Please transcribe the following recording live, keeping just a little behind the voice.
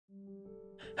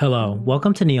Hello,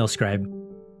 welcome to NeoScribe.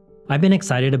 I've been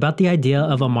excited about the idea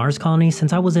of a Mars colony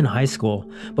since I was in high school,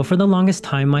 but for the longest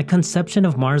time my conception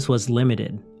of Mars was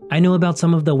limited. I knew about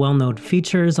some of the well-known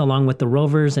features along with the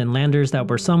rovers and landers that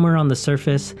were somewhere on the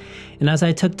surface, and as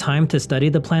I took time to study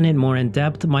the planet more in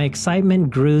depth, my excitement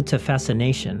grew to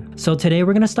fascination. So today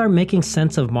we're going to start making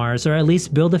sense of Mars, or at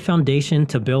least build a foundation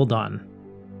to build on.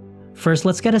 First,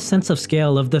 let's get a sense of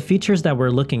scale of the features that we're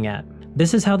looking at.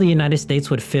 This is how the United States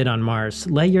would fit on Mars.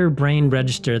 Let your brain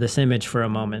register this image for a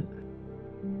moment.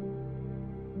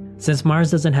 Since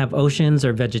Mars doesn't have oceans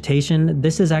or vegetation,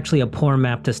 this is actually a poor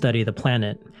map to study the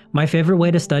planet. My favorite way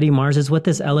to study Mars is with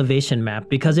this elevation map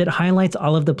because it highlights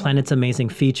all of the planet's amazing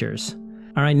features.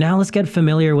 Alright, now let's get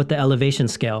familiar with the elevation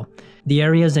scale. The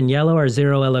areas in yellow are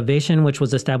zero elevation, which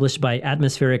was established by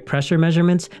atmospheric pressure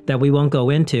measurements that we won't go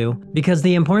into, because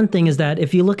the important thing is that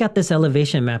if you look at this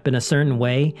elevation map in a certain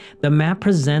way, the map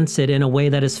presents it in a way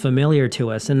that is familiar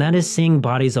to us, and that is seeing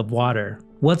bodies of water.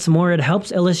 What's more, it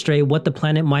helps illustrate what the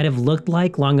planet might have looked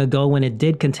like long ago when it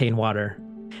did contain water.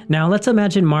 Now let's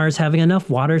imagine Mars having enough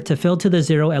water to fill to the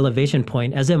zero elevation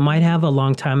point as it might have a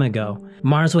long time ago.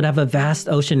 Mars would have a vast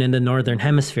ocean in the northern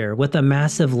hemisphere with a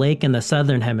massive lake in the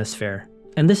southern hemisphere.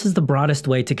 And this is the broadest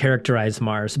way to characterize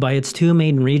Mars, by its two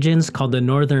main regions called the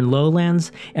northern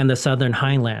Lowlands and the southern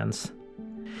Highlands.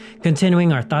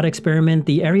 Continuing our thought experiment,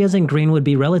 the areas in green would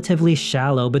be relatively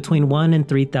shallow, between 1 and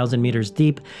 3,000 meters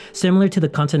deep, similar to the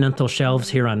continental shelves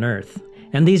here on Earth.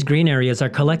 And these green areas are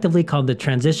collectively called the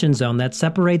transition zone that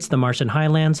separates the Martian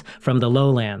highlands from the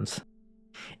lowlands.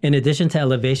 In addition to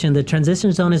elevation, the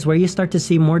transition zone is where you start to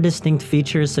see more distinct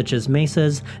features such as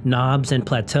mesas, knobs, and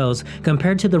plateaus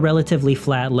compared to the relatively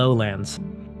flat lowlands.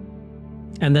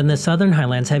 And then the southern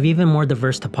highlands have even more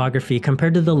diverse topography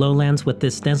compared to the lowlands, with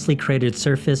this densely cratered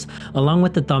surface along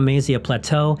with the Thaumasia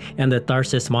Plateau and the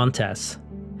Tharsis Montes.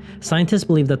 Scientists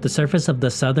believe that the surface of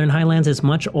the southern highlands is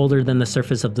much older than the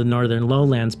surface of the northern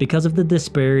lowlands because of the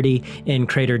disparity in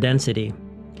crater density.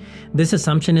 This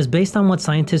assumption is based on what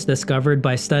scientists discovered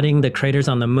by studying the craters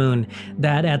on the moon,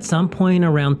 that at some point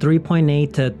around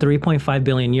 3.8 to 3.5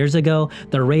 billion years ago,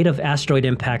 the rate of asteroid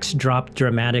impacts dropped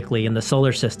dramatically in the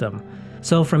solar system.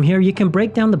 So from here you can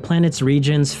break down the planet's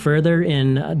regions further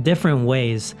in different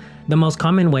ways. The most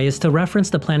common way is to reference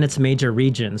the planet's major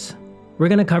regions. We're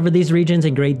going to cover these regions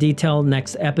in great detail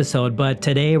next episode, but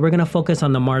today we're going to focus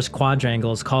on the Mars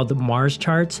quadrangles called Mars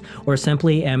charts, or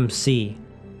simply MC.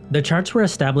 The charts were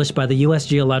established by the US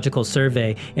Geological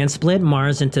Survey and split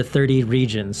Mars into 30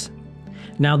 regions.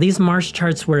 Now these Mars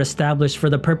charts were established for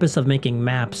the purpose of making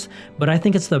maps, but I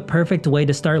think it's the perfect way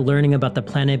to start learning about the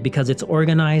planet because it's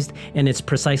organized and it's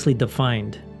precisely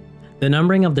defined. The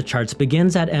numbering of the charts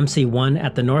begins at MC1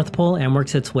 at the North Pole and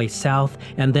works its way south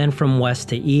and then from west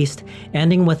to east,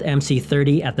 ending with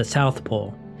MC30 at the South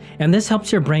Pole. And this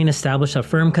helps your brain establish a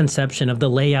firm conception of the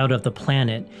layout of the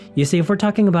planet. You see, if we're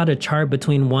talking about a chart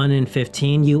between 1 and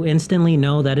 15, you instantly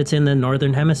know that it's in the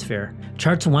northern hemisphere.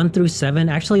 Charts 1 through 7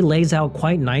 actually lays out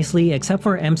quite nicely, except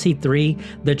for MC3,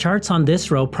 the charts on this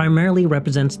row primarily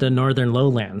represents the northern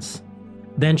lowlands.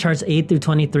 Then charts 8 through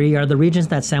 23 are the regions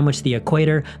that sandwich the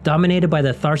equator, dominated by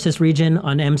the Tharsis region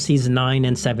on MCs 9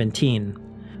 and 17.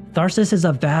 Tharsis is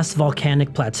a vast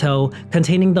volcanic plateau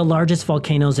containing the largest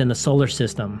volcanoes in the solar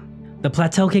system. The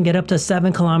plateau can get up to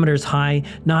 7 kilometers high,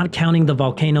 not counting the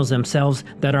volcanoes themselves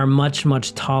that are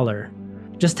much taller.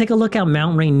 Just take a look at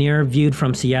Mount Rainier viewed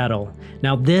from Seattle.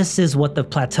 Now this is what the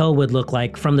plateau would look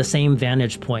like from the same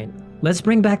vantage point. Let's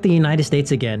bring back the United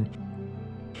States again.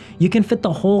 You can fit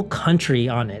the whole country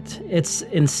on it. It's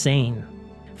insane.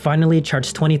 Finally,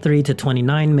 charts 23 to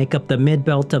 29 make up the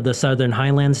mid-belt of the southern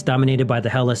highlands, dominated by the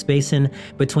Hellas Basin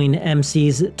between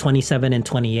MCs 27 and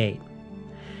 28.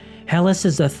 Hellas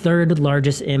is the third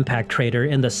largest impact crater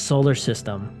in the solar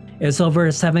system. It's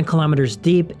over 7 kilometers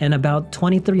deep and about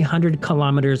 2,300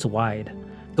 kilometers wide.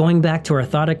 Going back to our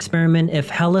thought experiment, if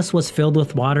Hellas was filled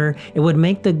with water, it would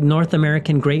make the North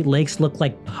American Great Lakes look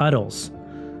like puddles.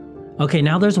 Okay,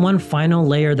 now there's one final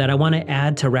layer that I want to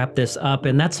add to wrap this up,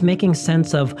 and that's making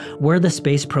sense of where the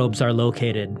space probes are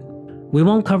located. We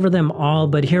won't cover them all,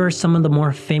 but here are some of the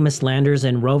more famous landers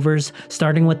and rovers,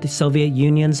 starting with the Soviet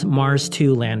Union's Mars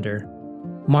 2 lander.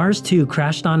 Mars 2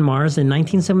 crashed on Mars in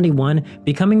 1971,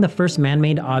 becoming the first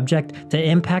man-made object to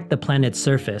impact the planet's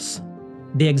surface.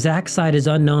 The exact site is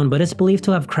unknown, but it's believed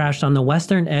to have crashed on the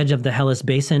western edge of the Hellas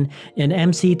Basin in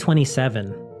MC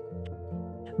 27.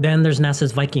 Then there's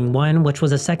NASA's Viking 1, which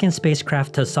was a second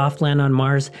spacecraft to soft land on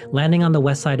Mars, landing on the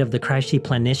west side of the Cratered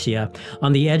Planitia,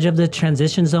 on the edge of the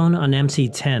transition zone on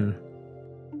MC10.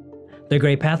 The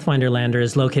Great Pathfinder lander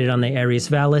is located on the Ares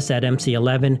Vallis at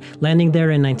MC11, landing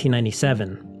there in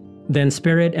 1997. Then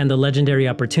Spirit and the Legendary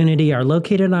Opportunity are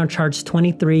located on charts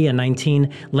 23 and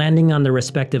 19, landing on their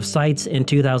respective sites in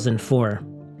 2004.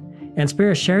 And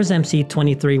Spirit shares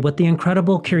MC23 with the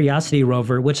incredible Curiosity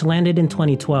rover, which landed in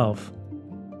 2012.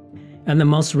 And the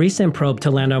most recent probe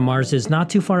to land on Mars is not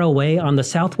too far away on the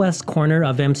southwest corner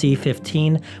of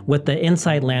MC15 with the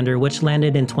InSight lander, which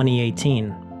landed in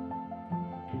 2018.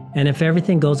 And if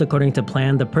everything goes according to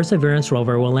plan, the Perseverance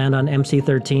rover will land on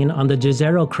MC13 on the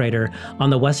Jezero crater on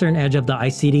the western edge of the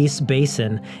Isidis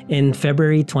Basin in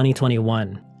February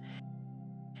 2021.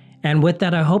 And with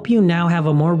that, I hope you now have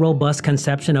a more robust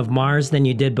conception of Mars than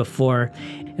you did before,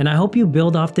 and I hope you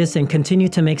build off this and continue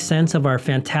to make sense of our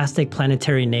fantastic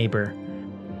planetary neighbor.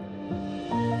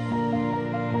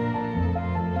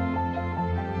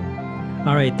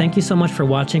 Alright, thank you so much for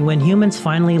watching. When humans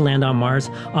finally land on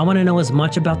Mars, I want to know as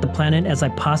much about the planet as I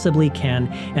possibly can,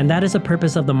 and that is the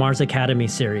purpose of the Mars Academy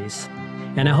series.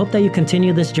 And I hope that you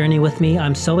continue this journey with me.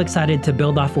 I'm so excited to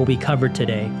build off what we covered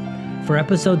today. For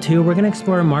episode 2, we're going to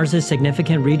explore Mars's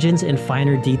significant regions in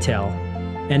finer detail.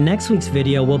 And next week's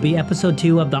video will be episode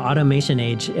 2 of the Automation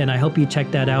Age, and I hope you check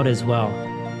that out as well.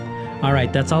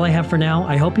 Alright, that's all I have for now.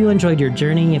 I hope you enjoyed your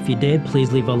journey. If you did,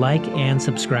 please leave a like and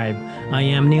subscribe. I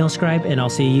am NeoScribe, and I'll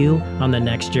see you on the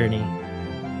next journey.